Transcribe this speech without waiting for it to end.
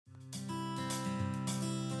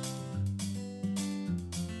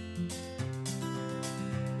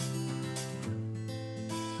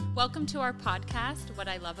Welcome to our podcast, What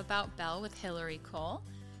I Love About Bell with Hillary Cole.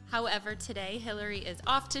 However, today Hillary is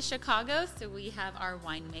off to Chicago, so we have our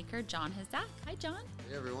winemaker, John Hazak. Hi, John.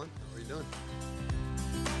 Hey, everyone. How are you doing?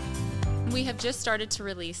 We have just started to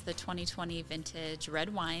release the 2020 vintage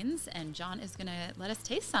red wines, and John is going to let us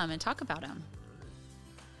taste some and talk about them.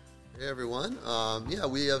 Hey, everyone.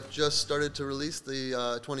 We have just started to release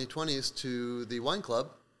the 2020s to the wine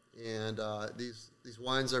club, and these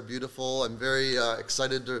wines are beautiful. I'm very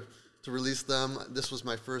excited to release them. This was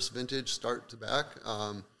my first vintage start to back,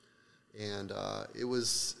 and it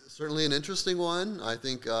was certainly an interesting one. I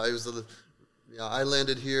think I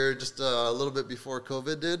landed here just a little bit before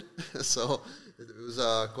COVID did, so it was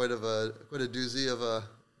quite a doozy of an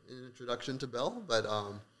introduction to Bell. But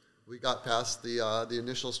we got past the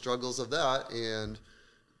initial struggles of that and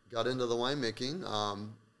got into the winemaking.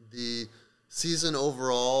 The season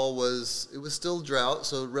overall was still drought,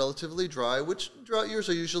 so relatively dry. Which drought years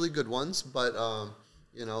are usually good ones, but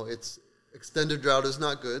it's extended drought is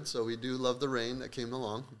not good. So we do love the rain that came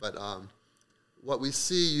along. But what we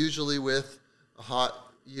see usually with a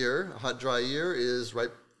hot dry year is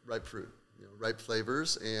ripe fruit, ripe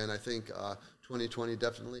flavors, and I think 2020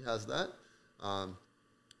 definitely has that.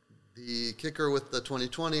 The kicker with the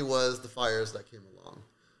 2020 was the fires that came along.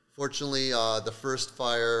 Fortunately, the first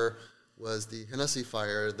fire was the Hennessy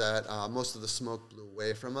fire that most of the smoke blew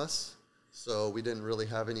away from us, so we didn't really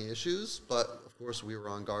have any issues, but of course we were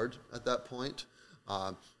on guard at that point.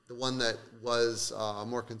 The one that was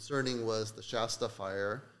more concerning was the Shasta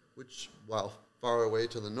fire, which, while far away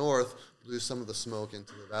to the north, blew some of the smoke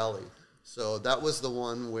into the valley. So that was the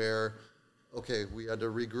one where, we had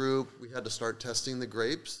to regroup. We had to start testing the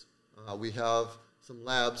grapes. We have some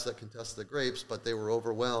labs that can test the grapes, but they were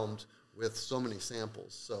overwhelmed with so many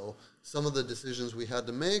samples. So some of the decisions we had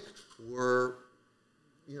to make were,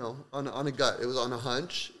 on a gut. It was on a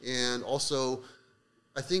hunch. And also,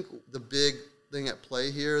 I think the big thing at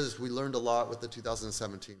play here is we learned a lot with the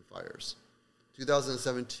 2017 fires.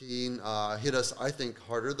 2017 hit us, I think,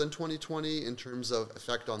 harder than 2020 in terms of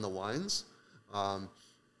effect on the wines.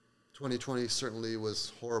 2020 certainly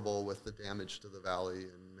was horrible with the damage to the valley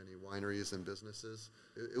and many wineries and businesses.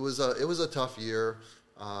 It was a tough year,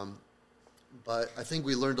 but I think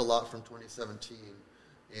we learned a lot from 2017.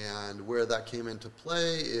 And where that came into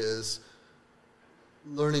play is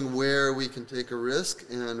learning where we can take a risk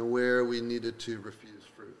and where we needed to refuse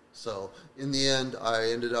fruit. So in the end,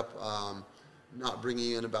 I ended up not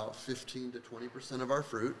bringing in about 15 to 20% of our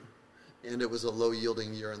fruit, and it was a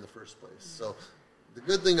low-yielding year in the first place. So the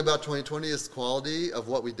good thing about 2020 is the quality of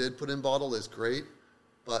what we did put in bottle is great,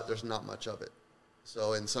 but there's not much of it.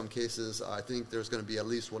 So in some cases, I think there's going to be at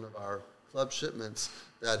least one of our club shipments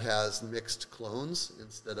that has mixed clones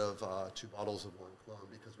instead of 2 bottles of one clone,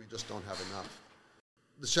 because we just don't have enough.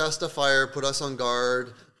 The Shasta fire put us on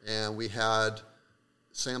guard, and we had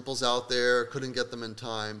samples out there, couldn't get them in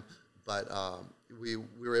time, but we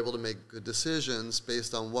were able to make good decisions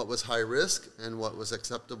based on what was high risk and what was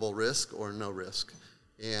acceptable risk or no risk.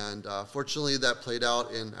 And fortunately, that played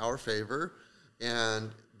out in our favor.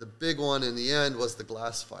 And the big one in the end was the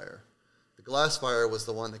glass fire. The glass fire was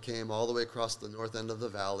the one that came all the way across the north end of the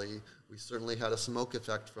valley. We certainly had a smoke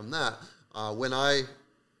effect from that. When I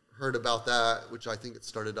heard about that, which I think it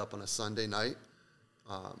started up on a Sunday night,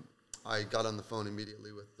 I got on the phone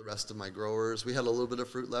immediately with the rest of my growers. We had a little bit of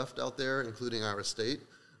fruit left out there, including our estate.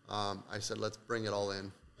 I said, let's bring it all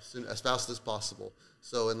in as fast as possible.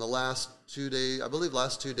 So in the last 2 days, I believe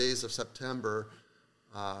last 2 days of September,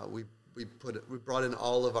 we brought in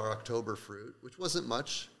all of our October fruit, which wasn't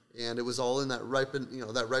much, and it was all in that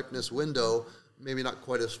ripeness window. Maybe not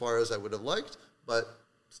quite as far as I would have liked, but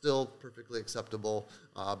still perfectly acceptable.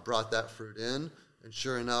 Brought that fruit in. And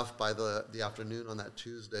sure enough, by the afternoon on that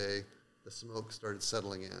Tuesday, the smoke started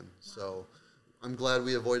settling in. So I'm glad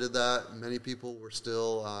we avoided that. Many people were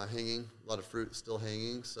still hanging, a lot of fruit still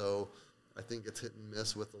hanging. So I think it's hit and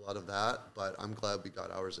miss with a lot of that. But I'm glad we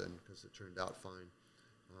got ours in because it turned out fine.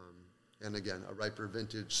 And again, a riper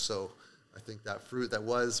vintage. So I think that fruit that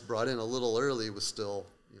was brought in a little early was still,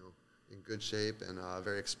 in good shape and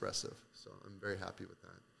very expressive. So I'm very happy with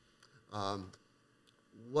that.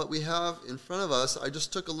 What we have in front of us, I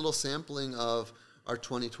just took a little sampling of our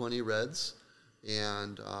 2020 reds,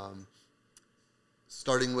 and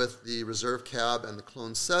starting with the Reserve Cab and the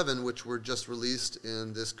Clone 7, which were just released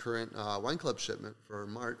in this current wine club shipment for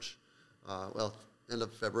March, end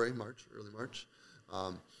of February, early March.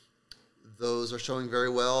 Those are showing very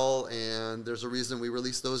well, and there's a reason we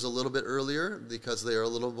released those a little bit earlier, because they are a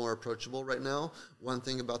little more approachable right now. One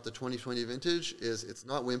thing about the 2020 vintage is it's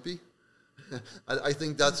not wimpy. I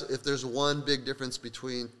think that's, if there's one big difference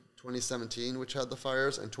between 2017, which had the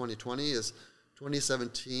fires, and 2020 is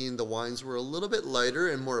 2017, the wines were a little bit lighter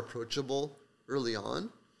and more approachable early on.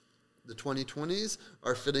 The 2020s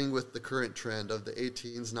are fitting with the current trend of the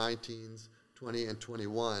 18s, 19s, 20, and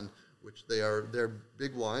 21, which they're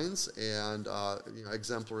big wines and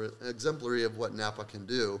exemplary of what Napa can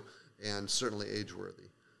do, and certainly age-worthy.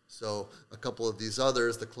 So a couple of these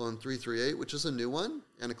others, the Clone 338, which is a new one,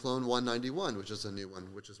 and a Clone 191, which is a new one,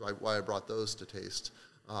 which is why I brought those to taste.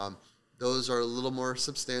 Those are a little more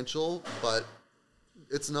substantial, but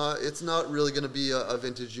it's not really going to be a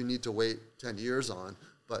vintage you need to wait 10 years on,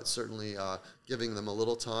 but certainly giving them a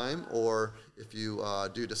little time, or if you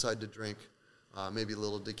do decide to drink, maybe a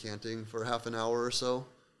little decanting for half an hour or so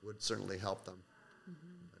would certainly help them.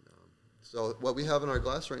 So what we have in our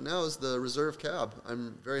glass right now is the Reserve Cab.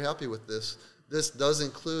 I'm very happy with this. This does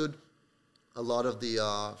include a lot of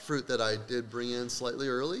the fruit that I did bring in slightly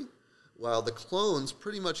early, while the clones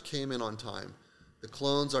pretty much came in on time. The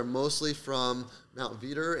clones are mostly from Mount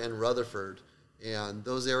Veeder and Rutherford, and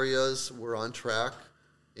those areas were on track,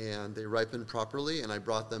 and they ripened properly, and I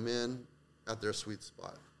brought them in at their sweet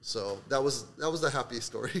spot. So that was the happy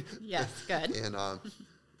story. Yes, good. And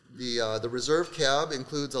the Reserve Cab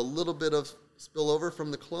includes a little bit of spillover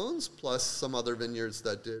from the clones, plus some other vineyards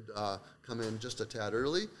that did come in just a tad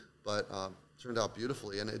early, but turned out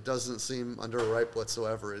beautifully. And it doesn't seem underripe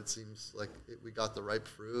whatsoever. It seems like we got the ripe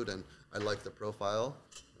fruit, and I like the profile.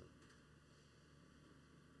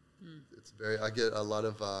 I get a lot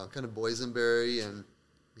of kind of boysenberry and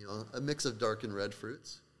a mix of dark and red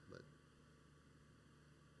fruits.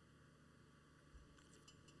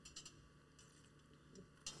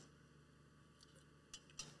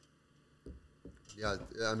 Yeah,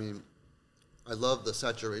 I mean, I love the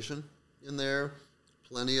saturation in there.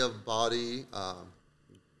 Plenty of body,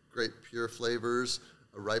 great pure flavors,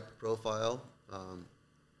 a ripe profile.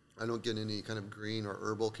 I don't get any kind of green or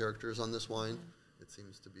herbal characters on this wine. It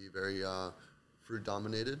seems to be very fruit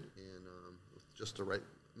dominated and with just the right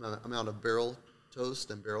amount of barrel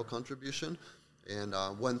toast and barrel contribution. And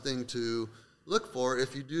one thing to look for,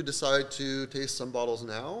 if you do decide to taste some bottles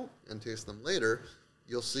now and taste them later,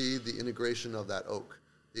 you'll see the integration of that oak.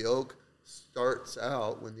 The oak starts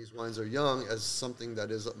out, when these wines are young, as something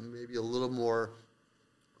that is maybe a little more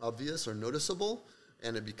obvious or noticeable,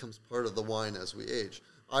 and it becomes part of the wine as we age.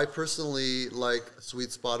 I personally like a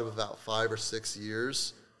sweet spot of about 5 or 6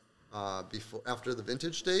 years after the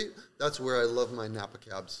vintage date. That's where I love my Napa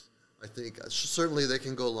cabs. I think certainly they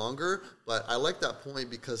can go longer, but I like that point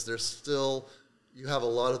because there's still... You have a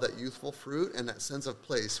lot of that youthful fruit and that sense of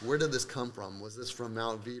place. Where did this come from? Was this from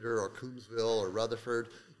Mount Veeder or Coombsville or Rutherford?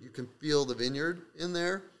 You can feel the vineyard in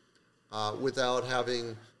there without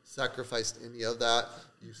having sacrificed any of that.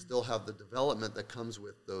 You still have the development that comes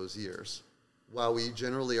with those years. While we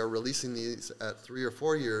generally are releasing these at 3 or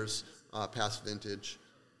 4 years past vintage,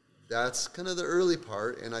 that's kind of the early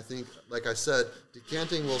part. And I think, like I said,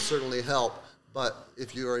 decanting will certainly help. But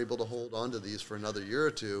if you are able to hold on to these for another year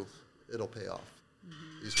or two, it'll pay off.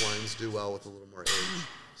 These wines do well with a little more age.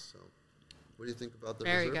 So, what do you think about the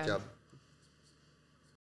Reserve Cab?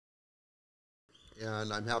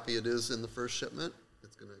 And I'm happy it is in the first shipment.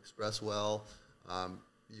 It's going to express well.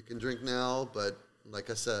 You can drink now, but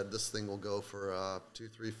like I said, this thing will go for 2,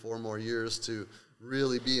 3, 4 more years to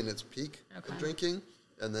really be in its peak of drinking,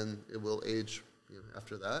 and then it will age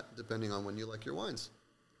after that, depending on when you like your wines.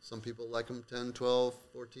 Some people like them 10, 12,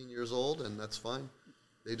 14 years old, and that's fine.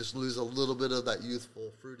 They just lose a little bit of that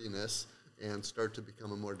youthful fruitiness and start to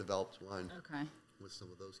become a more developed wine with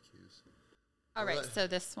some of those cues. All right, so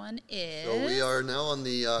this one is... So we are now on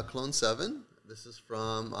the Clone 7. This is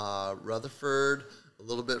from Rutherford, a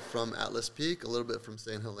little bit from Atlas Peak, a little bit from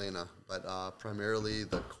St. Helena, but primarily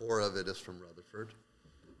the core of it is from Rutherford.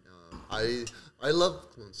 I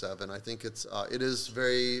love Clone 7. I think it is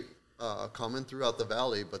very common throughout the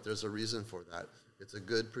valley, but there's a reason for that. It's a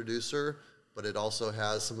good producer, but it also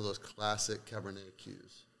has some of those classic Cabernet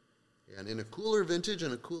cues. And in a cooler vintage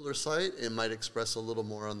and a cooler site, it might express a little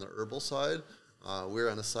more on the herbal side. We're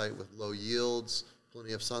on a site with low yields,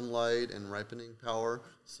 plenty of sunlight and ripening power,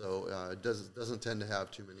 so it doesn't tend to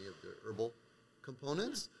have too many of the herbal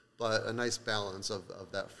components, but a nice balance of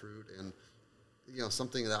that fruit and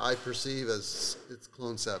something that I perceive as it's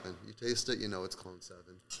Clone 7. You taste it, it's Clone 7.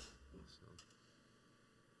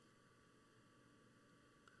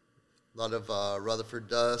 A lot of Rutherford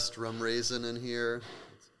dust, rum raisin in here.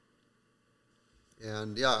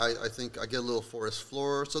 And yeah, I think I get a little forest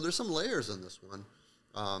floor. So there's some layers in this one.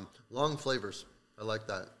 Long flavors. I like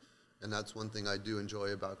that. And that's one thing I do enjoy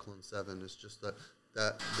about Clone 7 is just that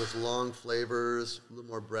those long flavors, a little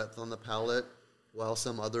more breadth on the palate. while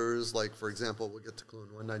some others, like for example, we'll get to clone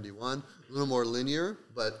 191, a little more linear,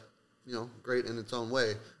 but great in its own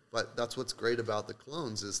way. But that's what's great about the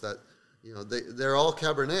clones is that they're all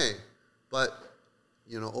Cabernet, but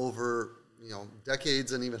over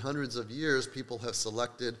decades and even hundreds of years, people have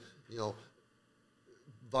selected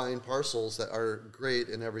vine parcels that are great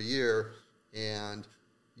in every year and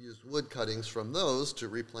used wood cuttings from those to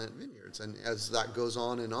replant vineyards. And as that goes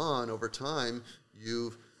on and on over time,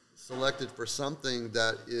 you've selected for something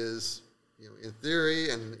that is, in theory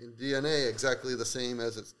and in DNA exactly the same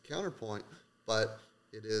as its counterpoint, but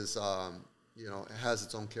it is, it has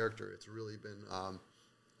its own character. It's really been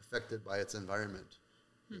affected by its environment.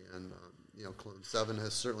 And, Clone 7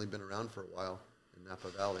 has certainly been around for a while in Napa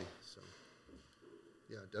Valley. So,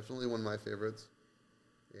 yeah, definitely one of my favorites.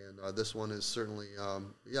 And this one is certainly,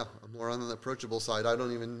 more on the approachable side. I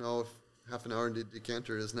don't even know if half an hour in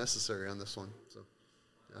decanter is necessary on this one. So,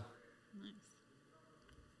 yeah. Nice.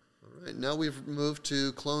 All right, now we've moved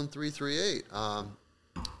to Clone 338.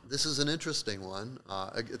 This is an interesting one.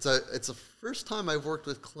 It's the first time I've worked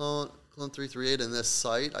with Clone 338 in this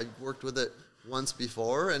site. I worked with it once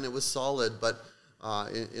before, and it was solid, but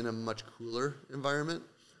in a much cooler environment.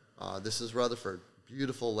 This is Rutherford.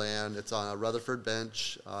 Beautiful land. It's on a Rutherford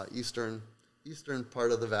bench, eastern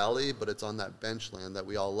part of the valley, but it's on that bench land that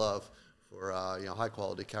we all love for high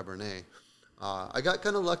quality Cabernet. I got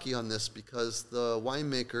kind of lucky on this because the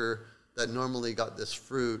winemaker that normally got this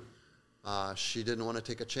fruit, she didn't want to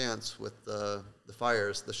take a chance with the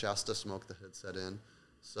fires, the Shasta smoke that had set in.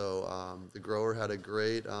 So the grower had a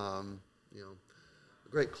great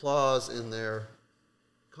clause in their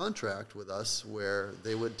contract with us where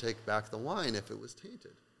they would take back the wine if it was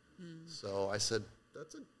tainted. So I said,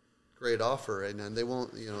 that's a great offer, and they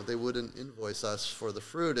won't, they wouldn't invoice us for the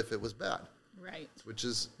fruit if it was bad. Right. Which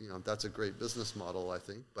is, that's a great business model, I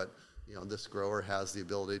think, but, this grower has the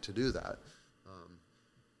ability to do that.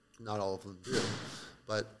 Not all of them do.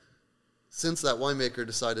 But since that winemaker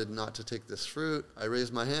decided not to take this fruit, I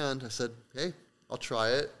raised my hand. I said, hey, I'll try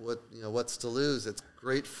it. What's to lose? It's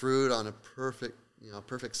great fruit on a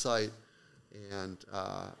perfect site, and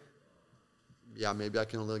maybe I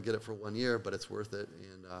can only get it for 1 year, but it's worth it.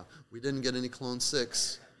 And we didn't get any Clone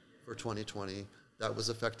 6 for 2020. That was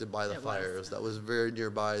affected by the fires. That was very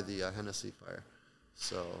nearby the Hennessy fire.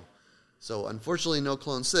 So unfortunately, no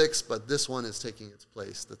Clone 6, but this one is taking its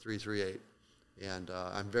place, the 338. And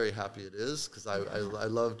I'm very happy it is because I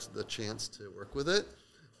loved the chance to work with it.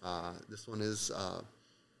 This one is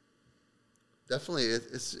definitely,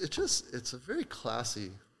 it's a very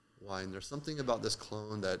classy wine. There's something about this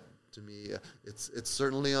clone that, to me, it's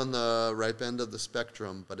certainly on the ripe end of the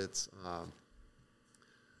spectrum, but it's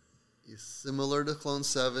similar to Clone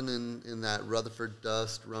 7 in that Rutherford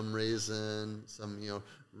dust, rum raisin, some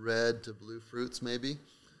red to blue fruits maybe,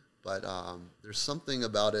 but there's something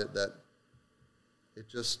about it that it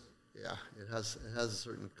just it has a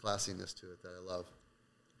certain classiness to it that I love.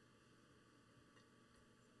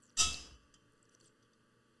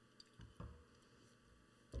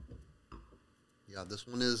 Yeah, this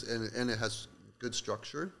one is, and it has good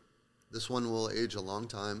structure. This one will age a long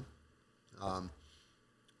time.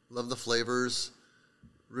 Love the flavors.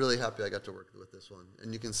 Really happy I got to work with this one,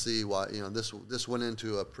 and you can see why. This went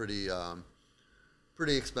into a pretty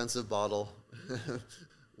expensive bottle.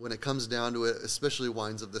 When it comes down to it, especially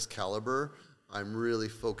wines of this caliber, I'm really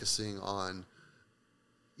focusing on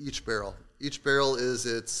each barrel. Each barrel is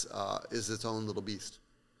its own little beast.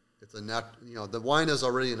 It's the wine is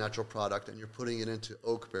already a natural product, and you're putting it into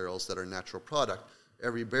oak barrels that are natural product.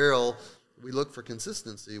 Every barrel, we look for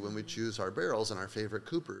consistency when we choose our barrels and our favorite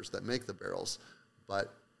coopers that make the barrels.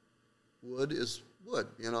 But wood is wood,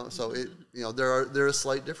 So there are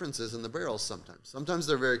slight differences in the barrels sometimes. Sometimes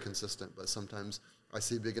they're very consistent, but sometimes I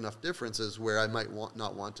see big enough differences where I might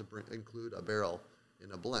not want to include a barrel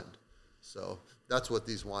in a blend. So that's what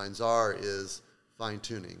these wines are, is fine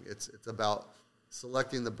tuning. It's about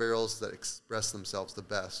selecting the barrels that express themselves the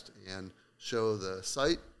best and show the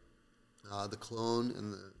site, the clone,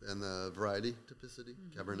 and the variety typicity,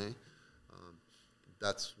 Cabernet.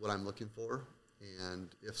 That's what I'm looking for. And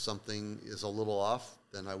if something is a little off,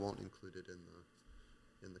 then I won't include it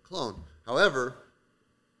in the clone. However,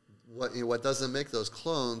 what doesn't make those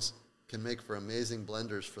clones can make for amazing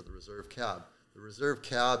blenders for the reserve cab. The reserve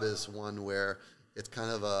cab is one where it's kind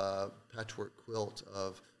of a patchwork quilt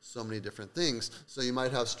of so many different things. So you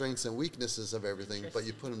might have strengths and weaknesses of everything, but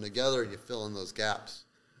you put them together, you fill in those gaps.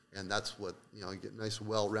 And that's what, you get nice,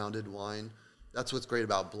 well-rounded wine. That's what's great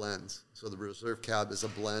about blends. So the reserve cab is a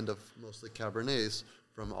blend of mostly Cabernets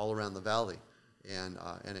from all around the valley. and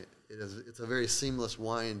it's a very seamless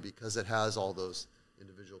wine because it has all those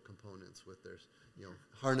individual components with their,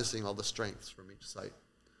 harnessing all the strengths from each site.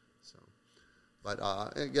 So, but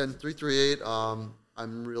again, 338.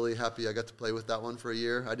 I'm really happy I got to play with that one for a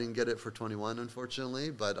year. I didn't get it for 21, unfortunately,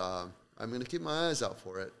 but I'm going to keep my eyes out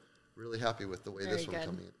for it. Really happy with the way this one came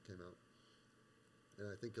out.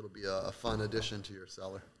 And I think it'll be a fun addition to your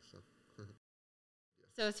cellar.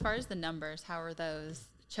 So as far as the numbers, how are those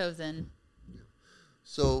chosen? Yeah.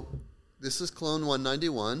 So this is clone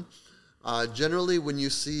 191. Generally, when you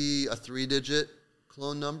see a 3-digit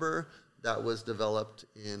clone number, that was developed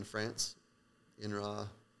in France, in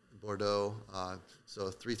Bordeaux. So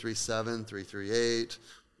 337, 338,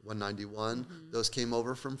 191. Those came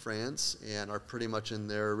over from France and are pretty much in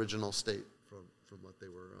their original state from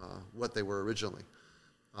what they were originally.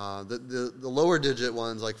 The lower digit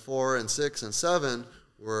ones like 4 and 6 and 7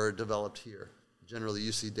 were developed here. Generally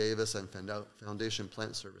UC Davis and Foundation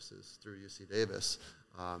Plant Services through UC Davis.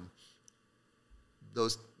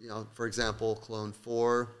 Those, for example, clone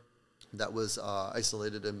 4, that was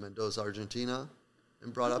isolated in Mendoza, Argentina,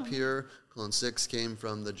 and brought up here. Clone 6 came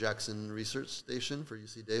from the Jackson Research Station for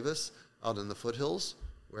UC Davis out in the foothills,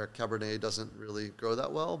 where Cabernet doesn't really grow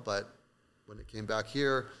that well, but when it came back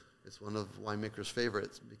here, it's one of winemakers'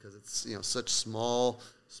 favorites because it's such small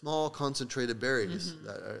concentrated berries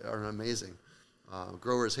that are amazing.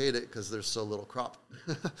 Growers hate it because there's so little crop,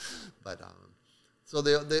 but so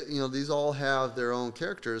they these all have their own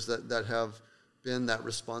characters that have been that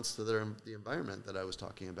response to the environment that I was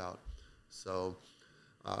talking about. So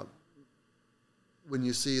when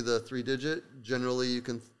you see the 3-digit, generally you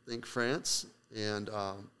can think France, and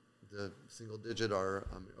the single digit are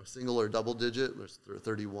single or double digit. There's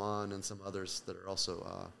 31 and some others that are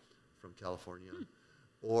also from California.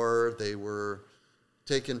 Or they were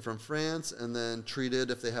taken from France and then treated.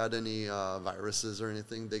 If they had any viruses or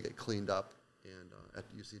anything, they get cleaned up and at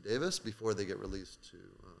UC Davis before they get released to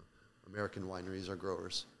American wineries or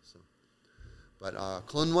growers. So, but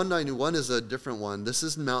Clone 191 is a different one. This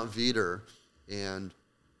is Mount Veeder, and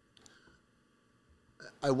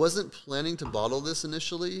I wasn't planning to bottle this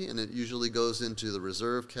initially, and it usually goes into the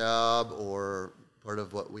reserve cab or part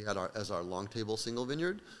of what we had as our long table single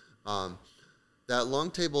vineyard. That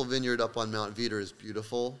long table vineyard up on Mount Veeder is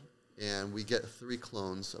beautiful, and we get 3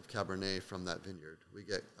 clones of Cabernet from that vineyard. We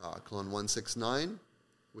get clone 169,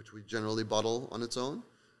 which we generally bottle on its own,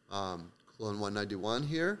 clone 191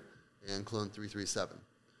 here, and clone 337.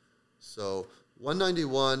 So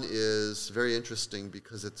 191 is very interesting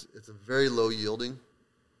because it's a very low yielding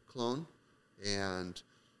clone, and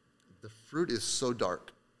the fruit is so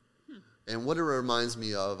dark. And what it reminds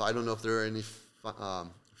me of, I don't know if there are any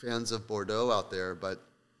fans of Bordeaux out there, but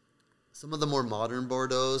some of the more modern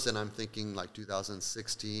Bordeaux's, and I'm thinking like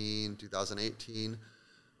 2016, 2018,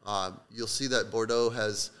 you'll see that Bordeaux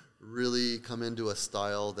has really come into a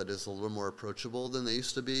style that is a little more approachable than they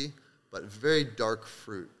used to be, but very dark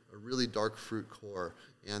fruit, a really dark fruit core,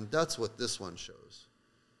 and that's what this one shows.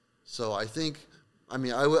 So I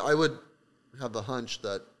would have a hunch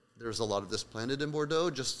that there's a lot of this planted in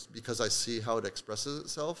Bordeaux just because I see how it expresses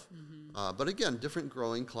itself. But again, different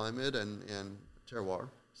growing climate and terroir,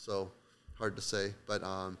 so hard to say. But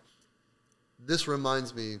this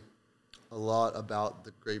reminds me a lot about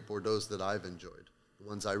the great Bordeaux's that I've enjoyed, the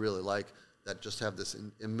ones I really like that just have this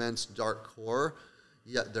immense dark core,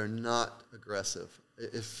 yet they're not aggressive.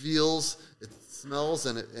 It feels, it smells,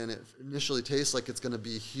 and it initially tastes like it's going to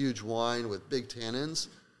be huge wine with big tannins,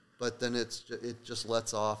 but then it just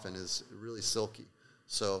lets off and is really silky.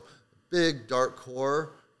 So big, dark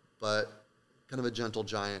core, but kind of a gentle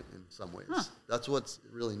giant in some ways. That's what's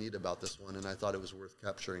really neat about this one, and I thought it was worth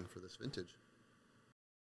capturing for this vintage.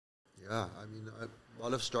 Yeah, a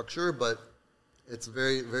lot of structure, but it's a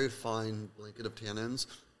very, very fine blanket of tannins.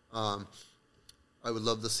 I would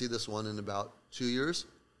love to see this one in about 2 years.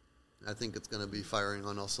 I think it's going to be firing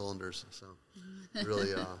on all cylinders. So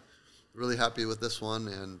really, really happy with this one.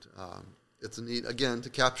 And it's neat, again, to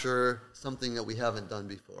capture something that we haven't done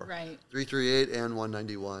before. Right. 338 and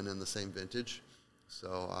 191 in the same vintage.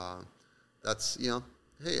 So that's,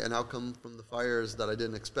 hey, an outcome from the fires that I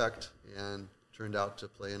didn't expect and turned out to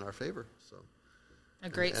play in our favor. So a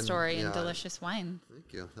great story and delicious wine.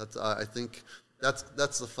 Thank you. That's I think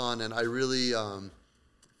that's the fun, and I really,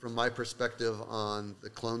 from my perspective on the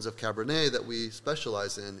clones of Cabernet that we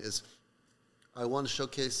specialize in, is I want to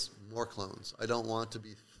showcase more clones. I don't want to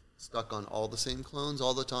be stuck on all the same clones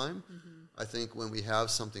all the time. I think when we have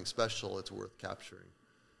something special, it's worth capturing.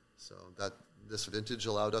 So that this vintage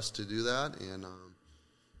allowed us to do that, and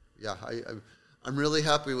I'm really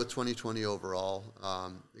happy with 2020 overall.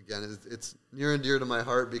 Again, it's near and dear to my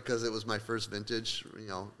heart because it was my first vintage,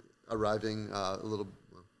 arriving a little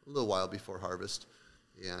while before harvest,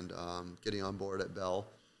 and getting on board at Bell.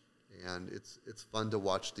 And it's fun to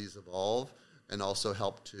watch these evolve, and also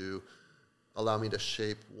help to allow me to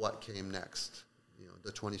shape what came next.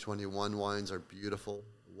 The 2021 wines are beautiful,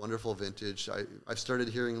 wonderful vintage. I've started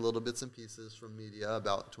hearing little bits and pieces from media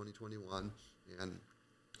about 2021, and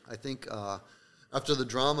I think after the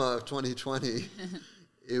drama of 2020,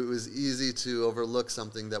 it was easy to overlook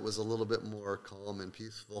something that was a little bit more calm and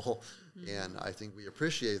peaceful, and I think we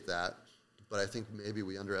appreciate that, but I think maybe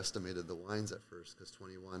we underestimated the wines at first, because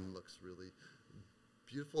 21 looks really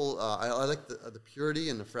beautiful. I like the purity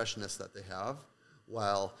and the freshness that they have,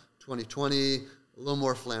 while 2020, a little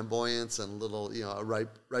more flamboyance and a little, a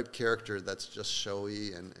ripe character that's just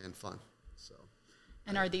showy and fun. So.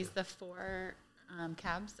 And are these the 4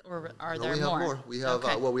 cabs, or are there we have more? We have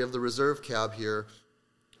okay. We have the reserve cab here,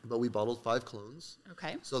 but we bottled 5 clones.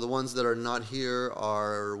 Okay. So the ones that are not here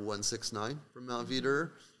are 169 from Mount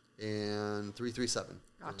Veeder and 337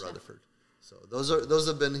 from Rutherford. So those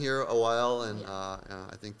have been here a while, and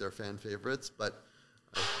I think they're fan favorites. But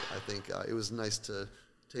I think it was nice to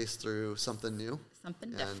taste through something new,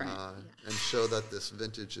 something different, and show that this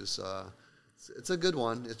vintage is it's a good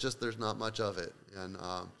one. It's just there's not much of it, and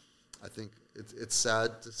I think it's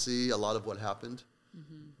sad to see a lot of what happened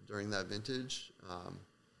during that vintage.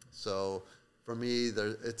 So for me,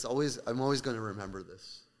 I'm always going to remember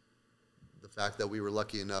this, the fact that we were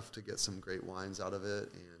lucky enough to get some great wines out of it,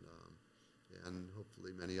 and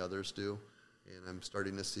hopefully many others do. And I'm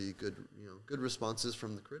starting to see good responses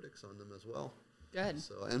from the critics on them as well. Good.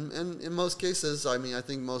 So and in most cases, I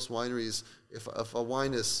think most wineries, if a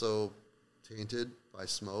wine is so tainted by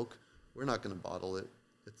smoke, we're not going to bottle it.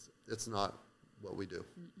 It's not what we do.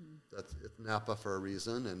 It's Napa for a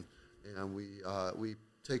reason, and we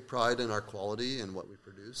take pride in our quality and what we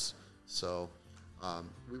produce. So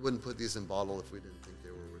we wouldn't put these in bottle if we didn't think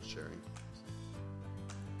they were worth sharing.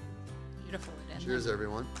 Beautiful. Cheers,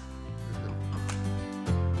 everyone.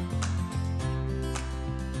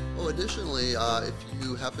 Additionally, if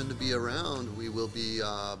you happen to be around, we will be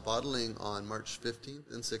bottling on March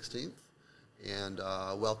 15th and 16th, and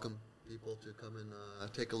welcome people to come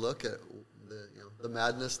and take a look at the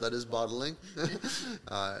madness that is bottling.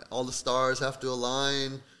 All the stars have to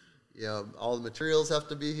align. All the materials have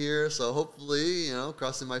to be here. So hopefully,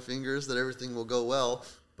 crossing my fingers that everything will go well.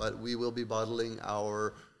 But we will be bottling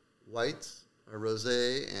our whites, our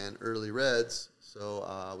rosé, and early reds.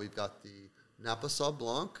 So we've got the Napa Sauv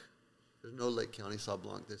Blanc. There's no Lake County Sauv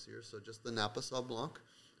Blanc this year, so just the Napa Sauv Blanc,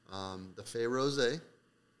 the Fay Rosé,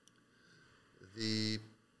 the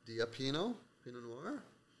Dia Pinot Noir,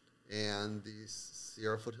 and the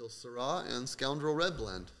Sierra Foothills Syrah and Scoundrel Red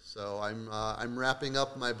Blend. So I'm wrapping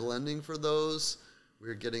up my blending for those.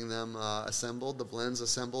 We're getting them assembled, the blends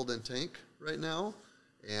assembled in tank right now,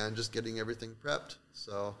 and just getting everything prepped.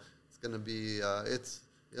 So it's going to be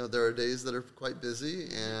there are days that are quite busy,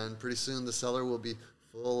 and pretty soon the cellar will be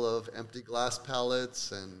full of empty glass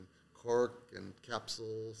pallets and cork and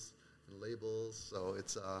capsules and labels. So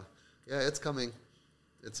it's coming.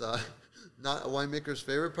 It's not a winemaker's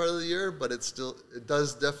favorite part of the year, but it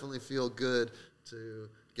does definitely feel good to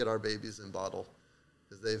get our babies in bottle,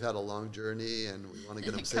 because they've had a long journey and we want to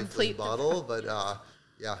get them safely in bottle. But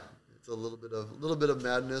it's a little bit of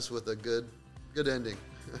madness with a good ending.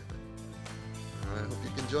 All right, hope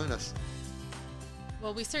you can join us.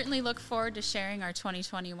 Well, we certainly look forward to sharing our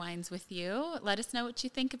 2020 wines with you. Let us know what you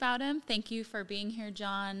think about them. Thank you for being here,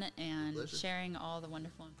 John, and sharing all the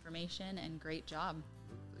wonderful information, and great job.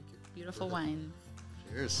 Thank you. Beautiful wines.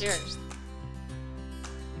 Cheers. Cheers.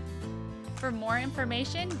 For more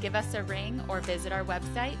information, give us a ring or visit our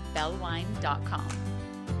website, bellwine.com.